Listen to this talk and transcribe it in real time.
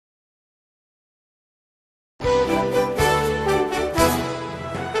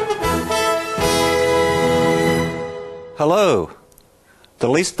Hello. The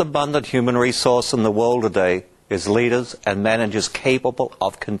least abundant human resource in the world today is leaders and managers capable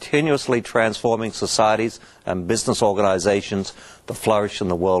of continuously transforming societies and business organizations to flourish in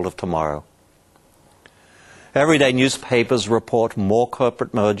the world of tomorrow. Every day newspapers report more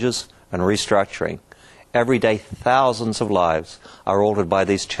corporate mergers and restructuring. Every day thousands of lives are altered by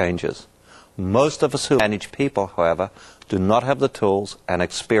these changes. Most of us who manage people, however, do not have the tools and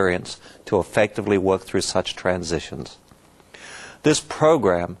experience to effectively work through such transitions. This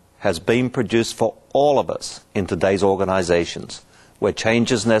program has been produced for all of us in today's organizations, where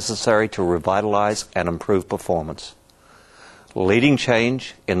change is necessary to revitalize and improve performance. Leading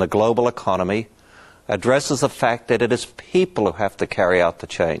change in the global economy addresses the fact that it is people who have to carry out the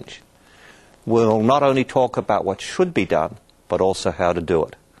change. We'll not only talk about what should be done, but also how to do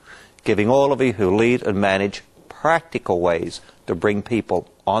it, giving all of you who lead and manage practical ways to bring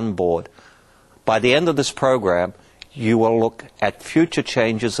people on board. By the end of this program, you will look at future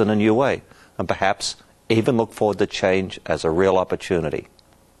changes in a new way, and perhaps even look forward to change as a real opportunity.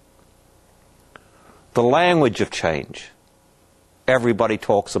 The language of change. Everybody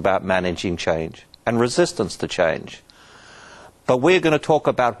talks about managing change and resistance to change. But we're going to talk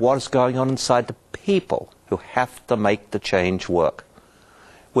about what is going on inside the people who have to make the change work.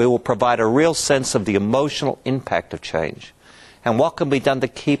 We will provide a real sense of the emotional impact of change and what can be done to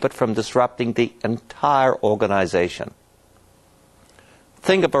keep it from disrupting the entire organization.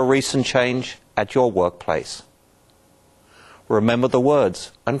 Think of a recent change at your workplace. Remember the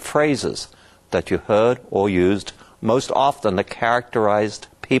words and phrases that you heard or used most often that characterized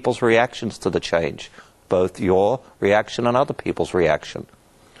people's reactions to the change, both your reaction and other people's reaction.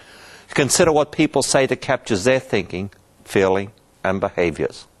 Consider what people say that captures their thinking, feeling, and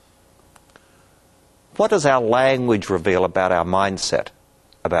behaviors. What does our language reveal about our mindset,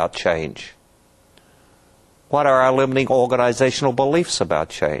 about change? What are our limiting organizational beliefs about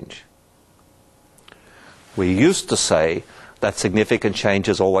change? We used to say that significant change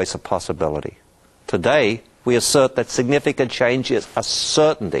is always a possibility. Today, we assert that significant change is a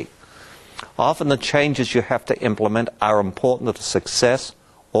certainty. Often the changes you have to implement are important to the success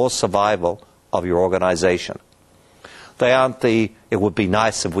or survival of your organization. They aren't the, it would be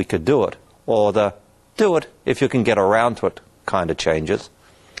nice if we could do it, or the, do it if you can get around to it kind of changes.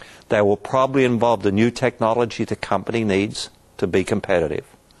 They will probably involve the new technology the company needs to be competitive,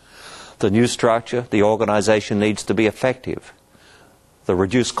 the new structure the organization needs to be effective, the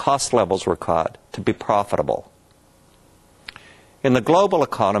reduced cost levels required to be profitable. In the global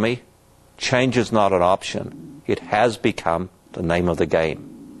economy, change is not an option. It has become the name of the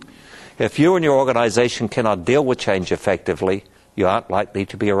game. If you and your organization cannot deal with change effectively, you aren't likely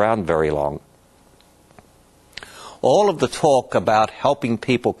to be around very long. All of the talk about helping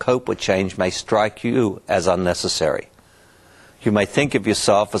people cope with change may strike you as unnecessary. You may think of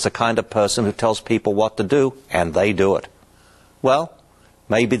yourself as the kind of person who tells people what to do, and they do it. Well,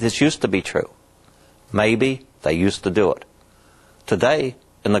 maybe this used to be true. Maybe they used to do it. Today,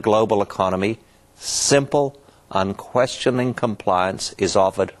 in the global economy, simple, unquestioning compliance is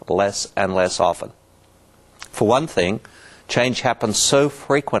offered less and less often. For one thing, change happens so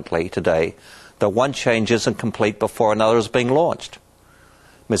frequently today that one change isn't complete before another is being launched.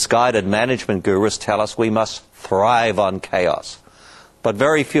 Misguided management gurus tell us we must thrive on chaos, but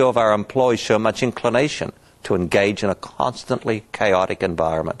very few of our employees show much inclination to engage in a constantly chaotic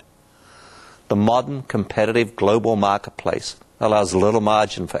environment. The modern, competitive global marketplace allows little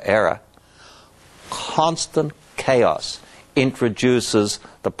margin for error. Constant chaos introduces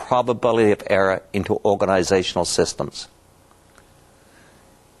the probability of error into organizational systems.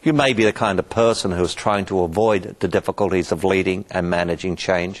 You may be the kind of person who is trying to avoid the difficulties of leading and managing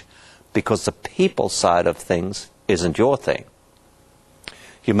change because the people side of things isn't your thing.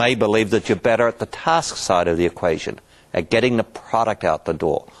 You may believe that you're better at the task side of the equation, at getting the product out the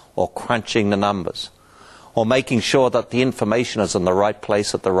door, or crunching the numbers, or making sure that the information is in the right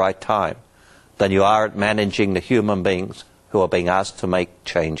place at the right time, than you are at managing the human beings who are being asked to make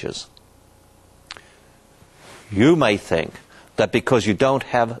changes. You may think that because you don't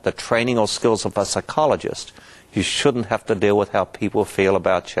have the training or skills of a psychologist, you shouldn't have to deal with how people feel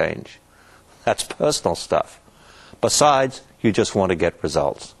about change. That's personal stuff. Besides, you just want to get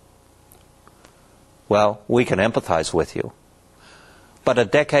results. Well, we can empathize with you. But a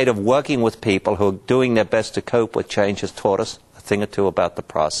decade of working with people who are doing their best to cope with change has taught us a thing or two about the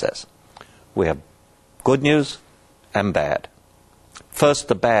process. We have good news and bad. First,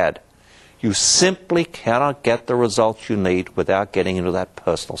 the bad. You simply cannot get the results you need without getting into that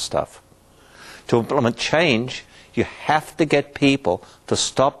personal stuff. To implement change, You have to get people to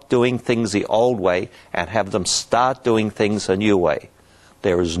stop doing things the old way and have them start doing things a new way.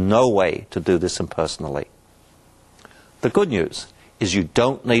 There is no way to do this impersonally. The good news is you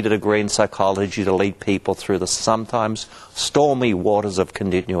don't need a degree in psychology to lead people through the sometimes stormy waters of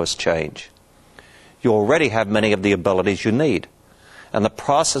continuous change. You already have many of the abilities you need, and the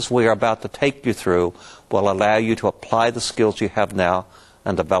process we are about to take you through will allow you to apply the skills you have now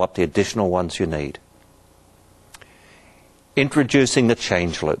and develop the additional ones you need. Introducing the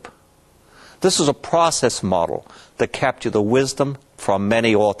change loop. This is a process model that captures the wisdom from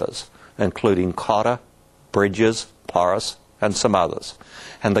many authors, including Cotter, Bridges, Porras, and some others,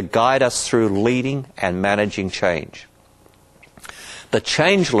 and to guide us through leading and managing change. The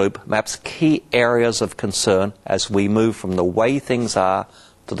change loop maps key areas of concern as we move from the way things are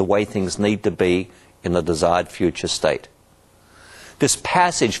to the way things need to be in the desired future state. This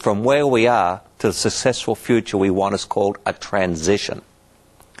passage from where we are to the successful future we want is called a transition.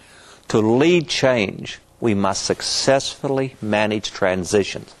 To lead change, we must successfully manage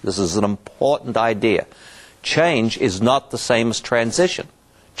transitions. This is an important idea. Change is not the same as transition.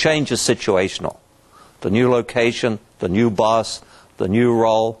 Change is situational. The new location, the new boss, the new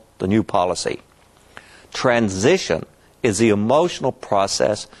role, the new policy. Transition is the emotional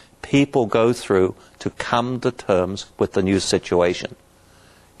process people go through to come to terms with the new situation.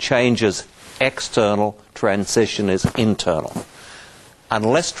 Change is external, transition is internal.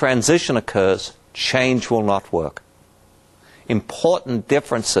 Unless transition occurs, change will not work. Important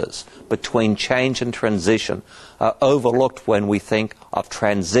differences between change and transition are overlooked when we think of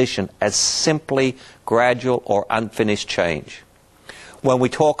transition as simply gradual or unfinished change. When we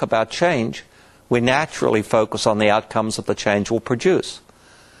talk about change, we naturally focus on the outcomes that the change will produce.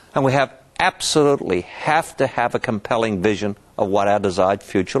 And we absolutely have to have a compelling vision of what our desired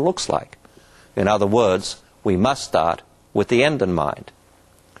future looks like. In other words, we must start with the end in mind.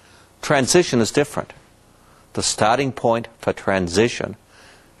 Transition is different. The starting point for transition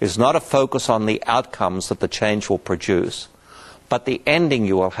is not a focus on the outcomes that the change will produce, but the ending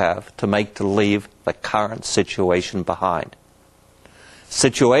you will have to make to leave the current situation behind.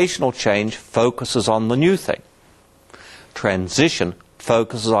 Situational change focuses on the new thing. Transition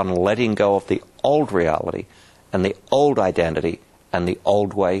focuses on letting go of the old reality and the old identity and the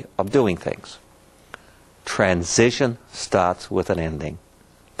old way of doing things. Transition starts with an ending.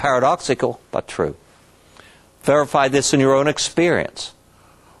 Paradoxical, but true. Verify this in your own experience.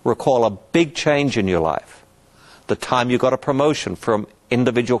 Recall a big change in your life. The time you got a promotion from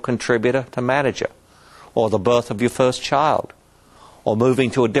individual contributor to manager, or the birth of your first child, or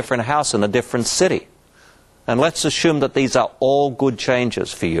moving to a different house in a different city. And let's assume that these are all good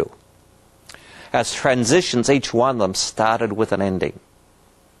changes for you. As transitions, each one of them started with an ending.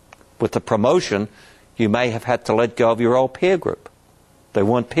 With the promotion, you may have had to let go of your old peer group. They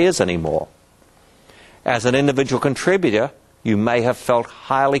weren't peers anymore. As an individual contributor, you may have felt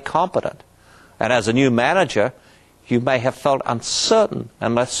highly competent. And as a new manager, you may have felt uncertain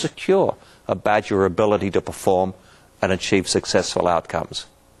and less secure about your ability to perform and achieve successful outcomes.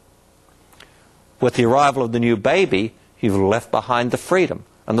 With the arrival of the new baby, you've left behind the freedom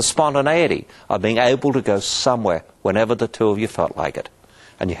and the spontaneity of being able to go somewhere whenever the two of you felt like it.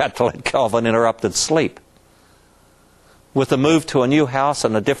 And you had to let go of uninterrupted sleep. With the move to a new house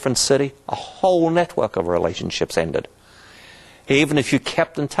in a different city, a whole network of relationships ended. Even if you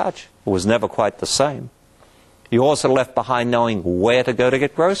kept in touch, it was never quite the same. You also left behind knowing where to go to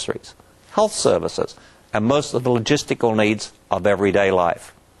get groceries, health services, and most of the logistical needs of everyday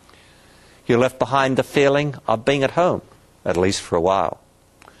life. You left behind the feeling of being at home, at least for a while.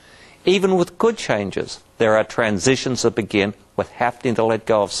 Even with good changes, there are transitions that begin with having to let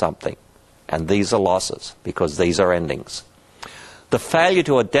go of something. And these are losses, because these are endings. The failure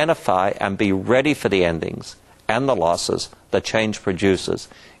to identify and be ready for the endings and the losses that change produces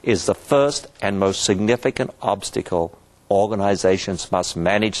is the first and most significant obstacle organizations must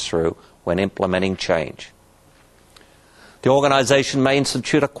manage through when implementing change. The organization may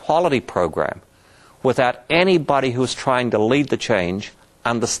institute a quality program without anybody who is trying to lead the change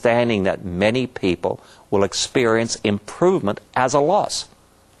understanding that many people will experience improvement as a loss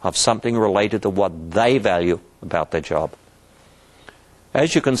of something related to what they value about their job.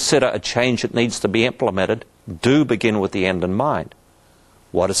 As you consider a change that needs to be implemented, do begin with the end in mind.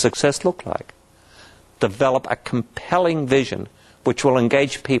 What does success look like? Develop a compelling vision which will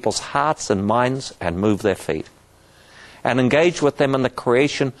engage people's hearts and minds and move their feet. And engage with them in the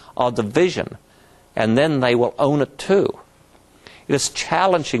creation of the vision, and then they will own it too. It is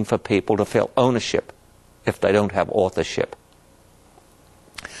challenging for people to feel ownership if they don't have authorship.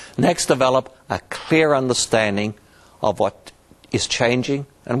 Next, develop a clear understanding of what is changing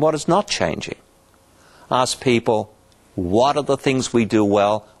and what is not changing. Ask people, what are the things we do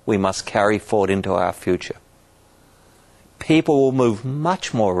well we must carry forward into our future? People will move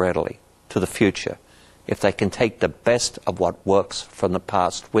much more readily to the future if they can take the best of what works from the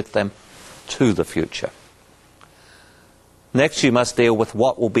past with them to the future. Next, you must deal with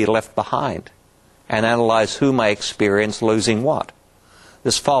what will be left behind and analyze who may experience losing what.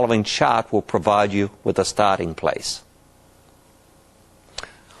 This following chart will provide you with a starting place.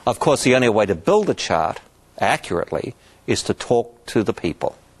 Of course, the only way to build a chart accurately is to talk to the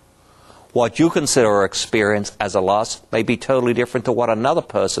people. What you consider or experience as a loss may be totally different to what another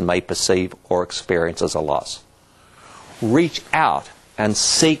person may perceive or experience as a loss. Reach out and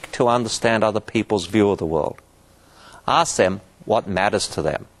seek to understand other people's view of the world. Ask them what matters to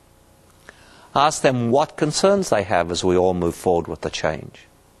them. Ask them what concerns they have as we all move forward with the change.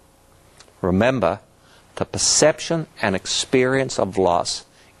 Remember, the perception and experience of loss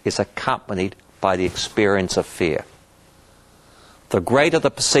is accompanied by the experience of fear. The greater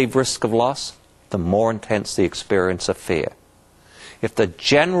the perceived risk of loss, the more intense the experience of fear. If the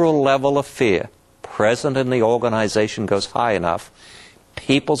general level of fear present in the organization goes high enough,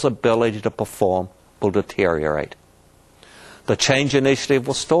 people's ability to perform will deteriorate. The change initiative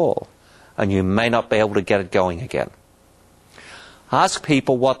will stall, and you may not be able to get it going again. Ask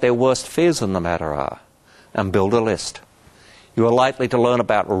people what their worst fears in the matter are, and build a list. You are likely to learn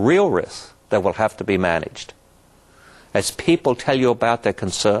about real risks that will have to be managed. As people tell you about their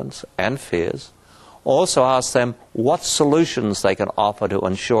concerns and fears, also ask them what solutions they can offer to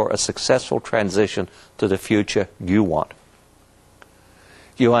ensure a successful transition to the future you want.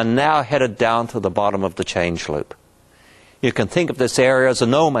 You are now headed down to the bottom of the change loop. You can think of this area as a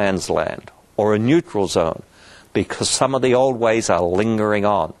no man's land or a neutral zone because some of the old ways are lingering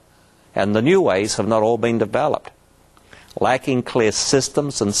on and the new ways have not all been developed. Lacking clear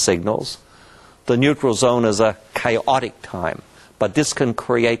systems and signals, the neutral zone is a chaotic time, but this can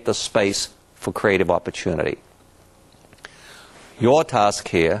create the space for creative opportunity. Your task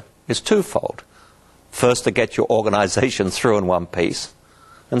here is twofold. First, to get your organization through in one piece,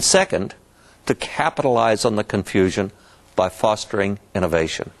 and second, to capitalize on the confusion by fostering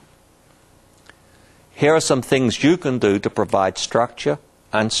innovation. Here are some things you can do to provide structure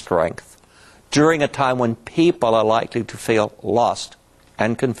and strength during a time when people are likely to feel lost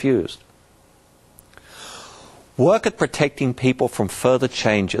and confused. Work at protecting people from further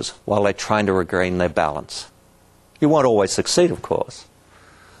changes while they're trying to regain their balance. You won't always succeed, of course.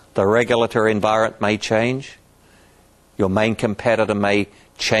 The regulatory environment may change. Your main competitor may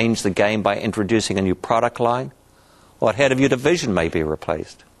change the game by introducing a new product line, or head of your division may be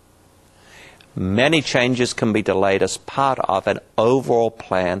replaced. Many changes can be delayed as part of an overall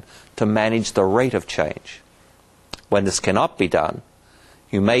plan to manage the rate of change. When this cannot be done,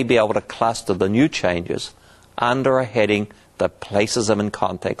 you may be able to cluster the new changes under a heading that places them in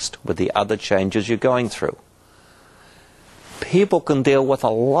context with the other changes you're going through. People can deal with a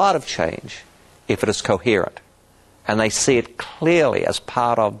lot of change if it is coherent, and they see it clearly as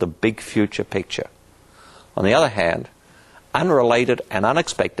part of the big future picture. On the other hand, unrelated and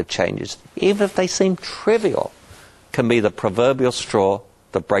unexpected changes, even if they seem trivial, can be the proverbial straw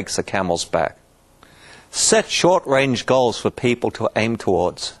that breaks the camel's back. Set short-range goals for people to aim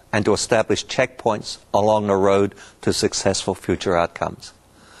towards and to establish checkpoints along the road to successful future outcomes.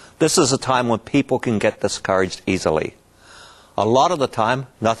 This is a time when people can get discouraged easily. A lot of the time,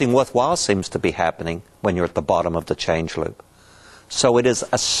 nothing worthwhile seems to be happening when you're at the bottom of the change loop. So it is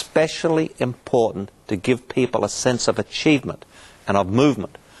especially important to give people a sense of achievement and of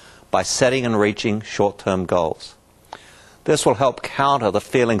movement by setting and reaching short-term goals. This will help counter the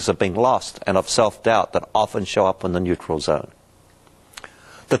feelings of being lost and of self-doubt that often show up in the neutral zone.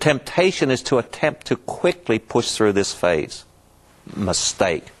 The temptation is to attempt to quickly push through this phase.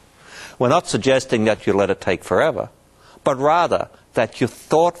 Mistake. We're not suggesting that you let it take forever, but rather that you're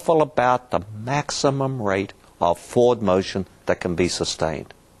thoughtful about the maximum rate of forward motion that can be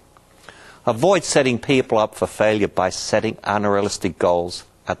sustained. Avoid setting people up for failure by setting unrealistic goals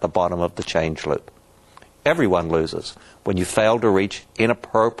at the bottom of the change loop. Everyone loses when you fail to reach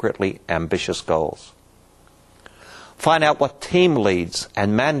inappropriately ambitious goals. Find out what team leads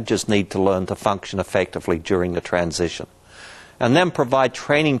and managers need to learn to function effectively during the transition, and then provide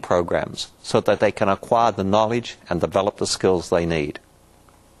training programs so that they can acquire the knowledge and develop the skills they need.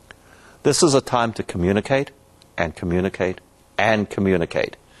 This is a time to communicate and communicate and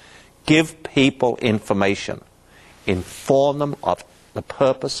communicate. Give people information. Inform them of the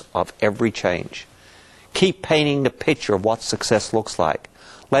purpose of every change. Keep painting the picture of what success looks like.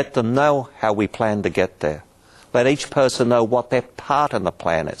 Let them know how we plan to get there. Let each person know what their part in the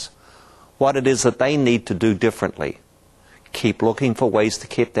plan is, what it is that they need to do differently. Keep looking for ways to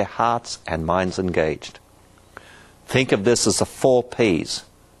keep their hearts and minds engaged. Think of this as the 4 P's.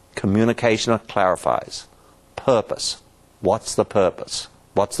 Communication that clarifies. Purpose. What's the purpose?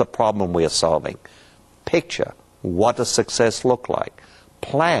 What's the problem we are solving? Picture. What does success look like?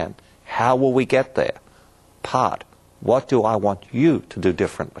 Plan. How will we get there? Part. What do I want you to do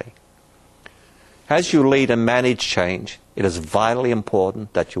differently? As you lead and manage change, it is vitally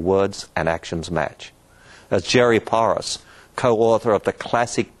important that your words and actions match. As Jerry Porras, co-author of the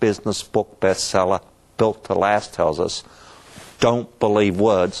classic business book bestseller Built to Last, tells us, don't believe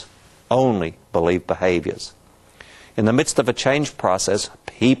words, only believe behaviors. In the midst of a change process,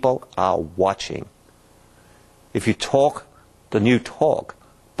 people are watching. If you talk the new talk,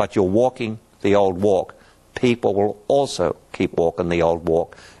 but you're walking the old walk, people will also keep walking the old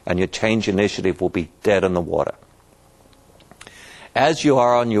walk, and your change initiative will be dead in the water. As you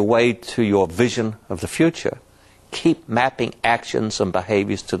are on your way to your vision of the future, keep mapping actions and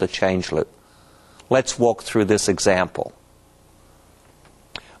behaviors to the change loop. Let's walk through this example.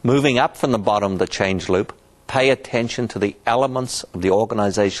 Moving up from the bottom of the change loop, pay attention to the elements of the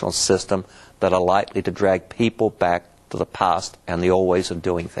organizational system that are likely to drag people back to the past and the old ways of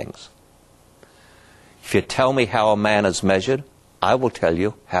doing things. If you tell me how a man is measured, I will tell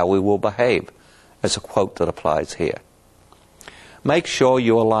you how we will behave, as a quote that applies here. Make sure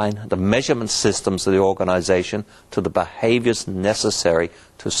you align the measurement systems of the organization to the behaviors necessary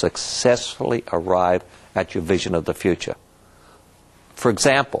to successfully arrive at your vision of the future. For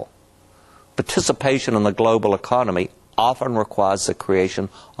example, participation in the global economy often requires the creation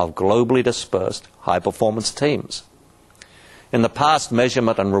of globally dispersed high-performance teams. In the past,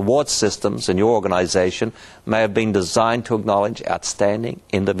 measurement and reward systems in your organization may have been designed to acknowledge outstanding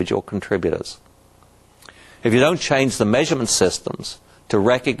individual contributors. If you don't change the measurement systems to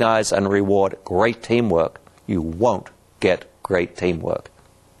recognize and reward great teamwork, you won't get great teamwork.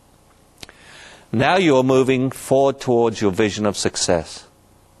 Now you are moving forward towards your vision of success.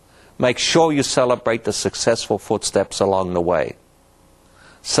 Make sure you celebrate the successful footsteps along the way.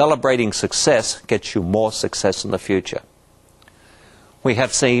 Celebrating success gets you more success in the future. We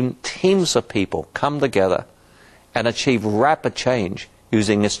have seen teams of people come together and achieve rapid change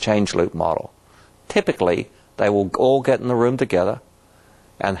using this change loop model. Typically, they will all get in the room together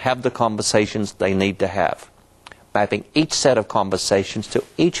and have the conversations they need to have, mapping each set of conversations to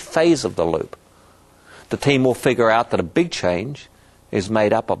each phase of the loop. The team will figure out that a big change is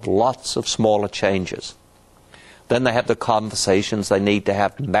made up of lots of smaller changes. Then they have the conversations they need to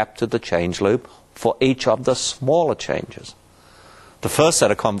have mapped to the change loop for each of the smaller changes. The first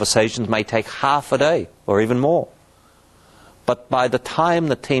set of conversations may take half a day or even more. But by the time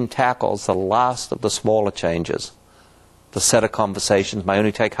the team tackles the last of the smaller changes, the set of conversations may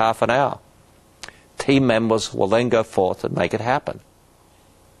only take half an hour. Team members will then go forth and make it happen.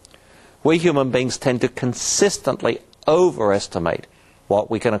 We human beings tend to consistently overestimate what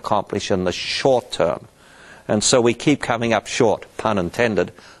we can accomplish in the short term. And so we keep coming up short, pun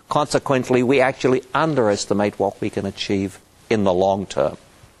intended. Consequently, we actually underestimate what we can achieve in the long term.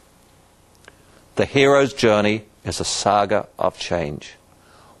 The hero's journey is a saga of change.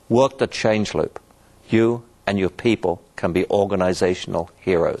 Work the change loop. You and your people can be organizational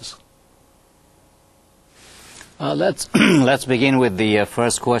heroes. Let's begin with the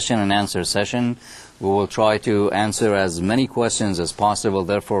first question and answer session. We will try to answer as many questions as possible.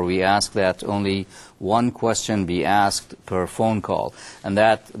 Therefore, we ask that only one question be asked per phone call, and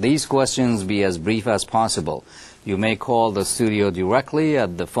that these questions be as brief as possible. You may call the studio directly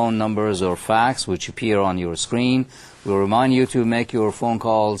at the phone numbers or fax which appear on your screen. We'll remind you to make your phone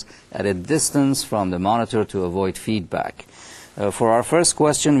calls at a distance from the monitor to avoid feedback. For our first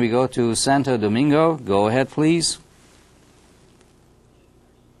question, we go to Santo Domingo. Go ahead, please.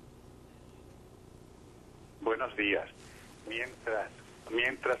 Buenos días.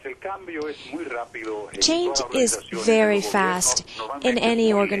 Change is very fast in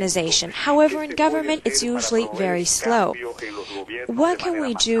any organization. However, in government, it's usually very slow. What can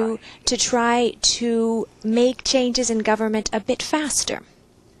we do to try to make changes in government a bit faster?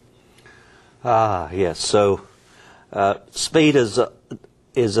 Yes. So speed is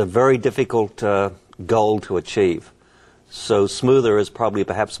a very difficult goal to achieve. So smoother is probably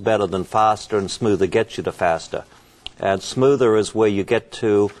perhaps better than faster, and smoother gets you to faster. And smoother is where you get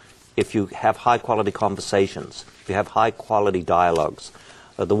to if you have high-quality conversations, if you have high-quality dialogues.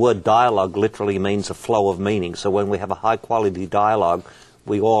 The word dialogue literally means a flow of meaning. So when we have a high-quality dialogue,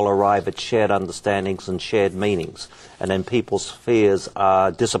 we all arrive at shared understandings and shared meanings, and then people's fears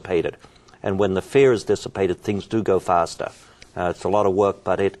are dissipated. And when the fear is dissipated, things do go faster. It's a lot of work,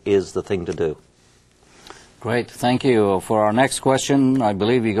 but it is the thing to do. Great, thank you. For our next question, I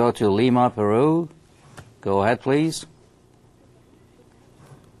believe we go to Lima, Peru. Go ahead, please.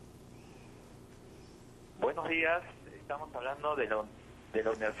 Buenos días, estamos hablando de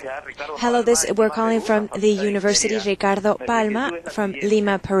la Universidad Ricardo Hello, Palma we're de calling Perú, from la the Facultad de University Ingeniería. Ricardo Mi Palma inquietud es la from siguiente.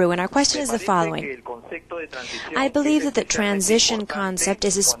 Lima, Peru, and our question Me is the parece following. que el concepto de transición I believe es that the especialmente transition importante concept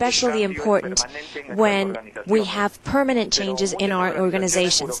is cuando el especially cambio es important permanente en nuestras when we organizaciones. have permanent Pero changes in muchas our organizaciones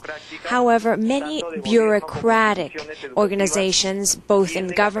organizations. burocráticas, However, many tanto de gobierno como bureaucratic instituciones educativas, organizations, both in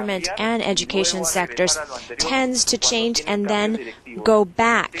tienden a government cambiar and y luego education a sectors, regresar a lo anterior tends to cuando change tienen and cambios then directivos. go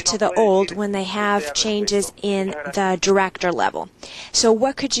back ¿Qué to nos the puede old decir when they usted have al changes respecto? in Muchas the gracias. director level. So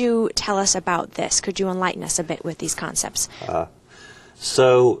what could you tell us about this? Could you enlighten us a bit with these concepts?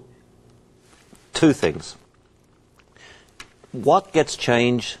 So, two things. What gets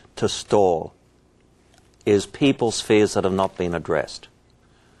changed to stall is people's fears that have not been addressed.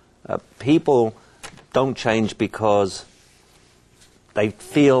 People don't change because they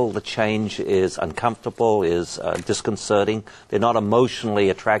feel the change is uncomfortable, is disconcerting. They're not emotionally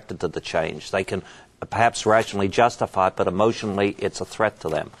attracted to the change. They can perhaps rationally justify it, but emotionally it's a threat to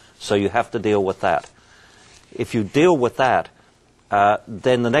them. So you have to deal with that. If you deal with that,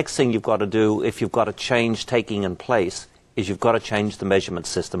 then the next thing you've got to do, if you've got a change taking in place, is you've got to change the measurement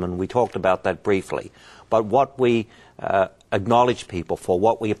system, and we talked about that briefly. But what we acknowledge people for,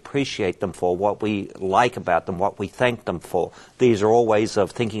 what we appreciate them for, what we like about them, what we thank them for, these are all ways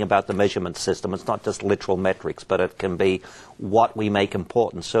of thinking about the measurement system. It's not just literal metrics, but it can be what we make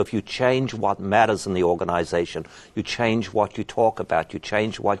important. So if you change what matters in the organization, you change what you talk about, you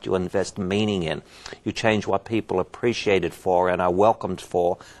change what you invest meaning in, you change what people appreciate it for and are welcomed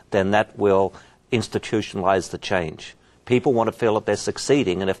for, then that will institutionalize the change. People want to feel that they're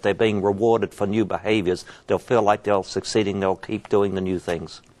succeeding, and if they're being rewarded for new behaviors, they'll feel like they're succeeding, they'll keep doing the new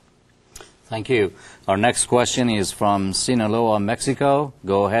things. Thank you. Our next question is from Sinaloa, Mexico.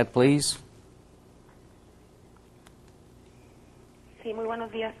 Go ahead, please. Sí, muy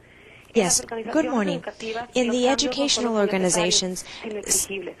buenos días. Yes, good morning. In the educational organizations,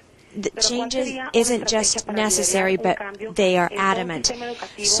 the changes isn't just necessary, but they are adamant.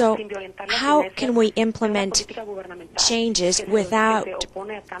 So how can we implement changes without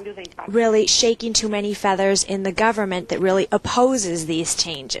really shaking too many feathers in the government that really opposes these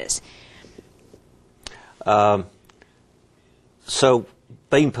changes? So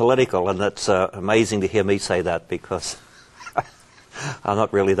being political, and it's amazing to hear me say that because I'm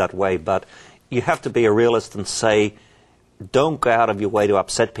not really that way, but you have to be a realist and say, don't go out of your way to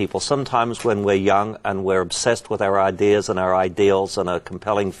upset people. Sometimes when we're young and we're obsessed with our ideas and our ideals and a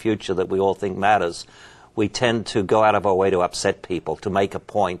compelling future that we all think matters, we tend to go out of our way to upset people, to make a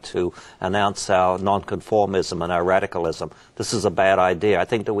point, to announce our nonconformism and our radicalism. This is a bad idea. I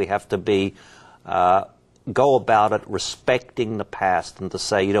think that we have to be go about it respecting the past and to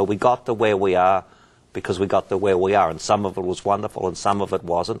say, you know, we got to where we are because we got to where we are, and some of it was wonderful and some of it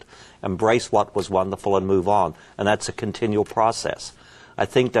wasn't. Embrace what was wonderful and move on, and that's a continual process. I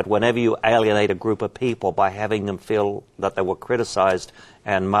think that whenever you alienate a group of people by having them feel that they were criticized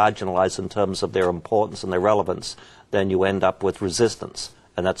and marginalized in terms of their importance and their relevance, then you end up with resistance,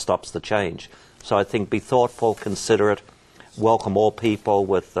 and that stops the change. So I think be thoughtful, considerate, welcome all people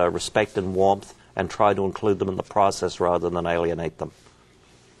with respect and warmth, and try to include them in the process rather than alienate them.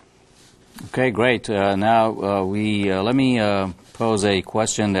 Okay, great. Now let me pose a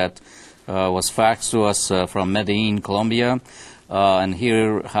question that was faxed to us from Medellin, Colombia, and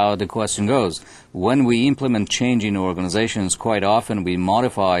here how the question goes. When we implement change in organizations, quite often we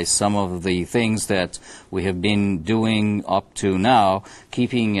modify some of the things that we have been doing up to now,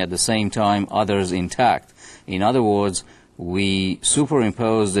 keeping at the same time others intact. In other words, we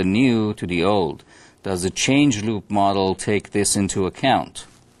superimpose the new to the old. Does the change loop model take this into account?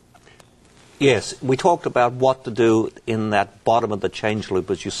 Yes, we talked about what to do in that bottom of the change loop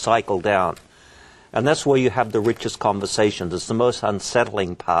as you cycle down. And that's where you have the richest conversations. It's the most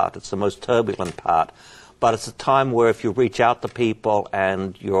unsettling part. It's the most turbulent part. But it's a time where if you reach out to people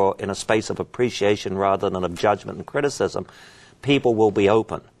and you're in a space of appreciation rather than of judgment and criticism, people will be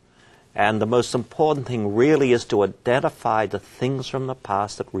open. And the most important thing really is to identify the things from the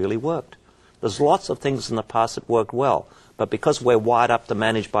past that really worked. There's lots of things in the past that worked well. But because we're wired up to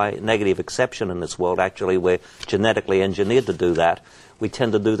manage by negative exception in this world, actually we're genetically engineered to do that, we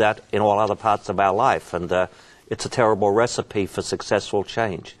tend to do that in all other parts of our life. And it's a terrible recipe for successful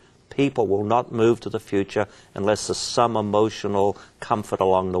change. people will not move to the future unless there's some emotional comfort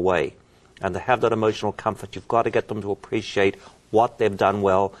along the way. And to have that emotional comfort, you've got to get them to appreciate what they've done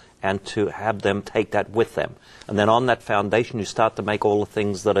well and to have them take that with them. And then on that foundation, you start to make all the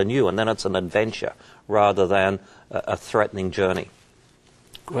things that are new. And then it's an adventure rather than a threatening journey.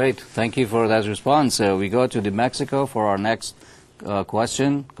 Great. Thank you for that response. We go to New Mexico for our next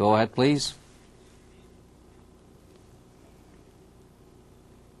question. Go ahead, please.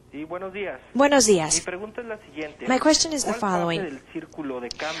 Sí, buenos días. Buenos días. Mi pregunta es la siguiente. My question is the ¿Cuál following. parte del círculo de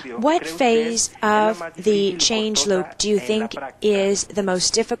cambio What cree phase usted es la of más the difícil o change costosa loop do you en la think práctica? is the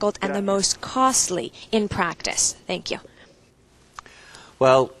most difficult and the most costly in practice? Thank you.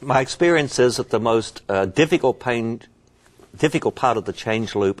 Well, my experience is that the most difficult part of the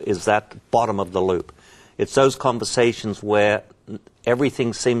change loop is that bottom of the loop. It's those conversations where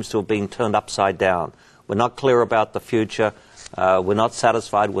everything seems to have been turned upside down. We're not clear about the future. We're not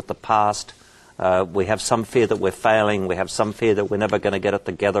satisfied with the past. We have some fear that we're failing. We have some fear that we're never going to get it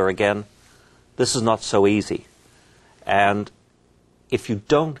together again. This is not so easy. And if you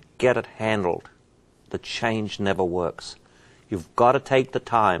don't get it handled, the change never works. You've got to take the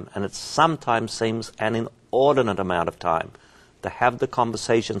time, and it sometimes seems an inordinate amount of time, to have the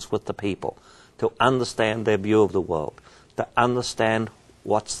conversations with the people, to understand their view of the world, to understand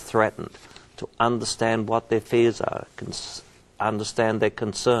what's threatened, to understand what their fears are, understand their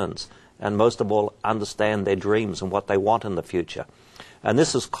concerns, and most of all, understand their dreams and what they want in the future. And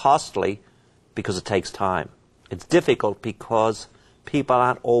this is costly because it takes time. It's difficult because people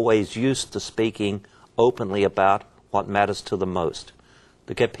aren't always used to speaking openly about what matters to them most.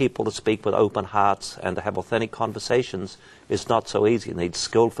 To get people to speak with open hearts and to have authentic conversations is not so easy. It needs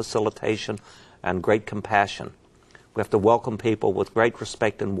skilled facilitation and great compassion. We have to welcome people with great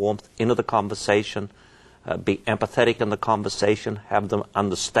respect and warmth into the conversation, be empathetic in the conversation, have them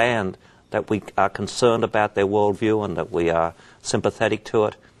understand that we are concerned about their worldview and that we are sympathetic to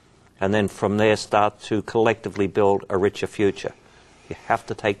it, and then from there start to collectively build a richer future. You have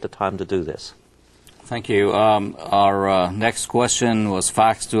to take the time to do this. Thank you. Our next question was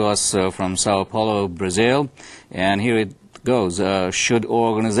faxed to us from Sao Paulo, Brazil, and here it goes. Should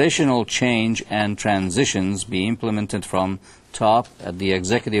organizational change and transitions be implemented from top at the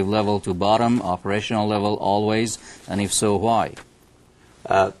executive level to bottom, operational level always, and if so, why?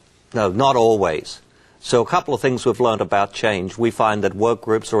 No, not always. So a couple of things we've learned about change. We find that work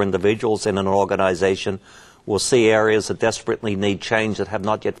groups or individuals in an organization will see areas that desperately need change that have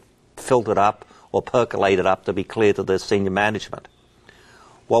not yet filtered up or percolated up to be clear to their senior management.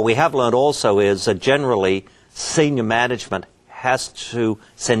 What we have learned also is that generally senior management has to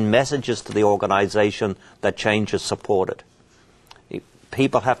send messages to the organization that change is supported.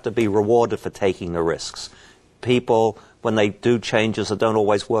 People have to be rewarded for taking the risks. People, when they do changes that don't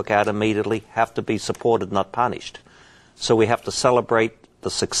always work out immediately, have to be supported, not punished. So we have to celebrate the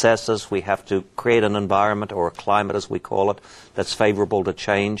successes. We have to create an environment, or a climate as we call it, that's favorable to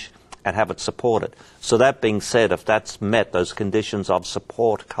change and have it supported. So that being said, if that's met, those conditions of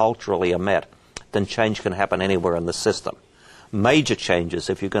support culturally are met, then change can happen anywhere in the system. Major changes,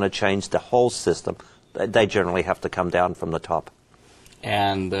 if you're going to change the whole system, they generally have to come down from the top.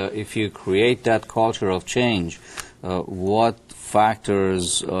 And if you create that culture of change, what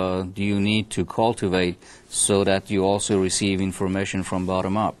factors do you need to cultivate so that you also receive information from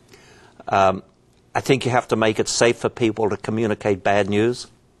bottom up? I think you have to make it safe for people to communicate bad news.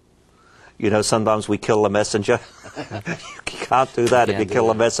 You know, sometimes we kill the messenger. You can't do that. If you kill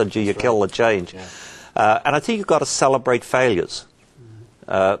the messenger, you kill the change. Yeah. And I think you've got to celebrate failures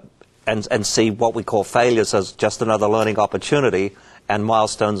and see what we call failures as just another learning opportunity and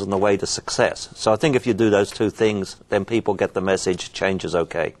milestones on the way to success. So I think if you do those two things, then people get the message, change is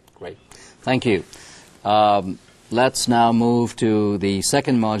okay. Great. Thank you. Let's now move to the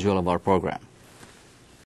second module of our program.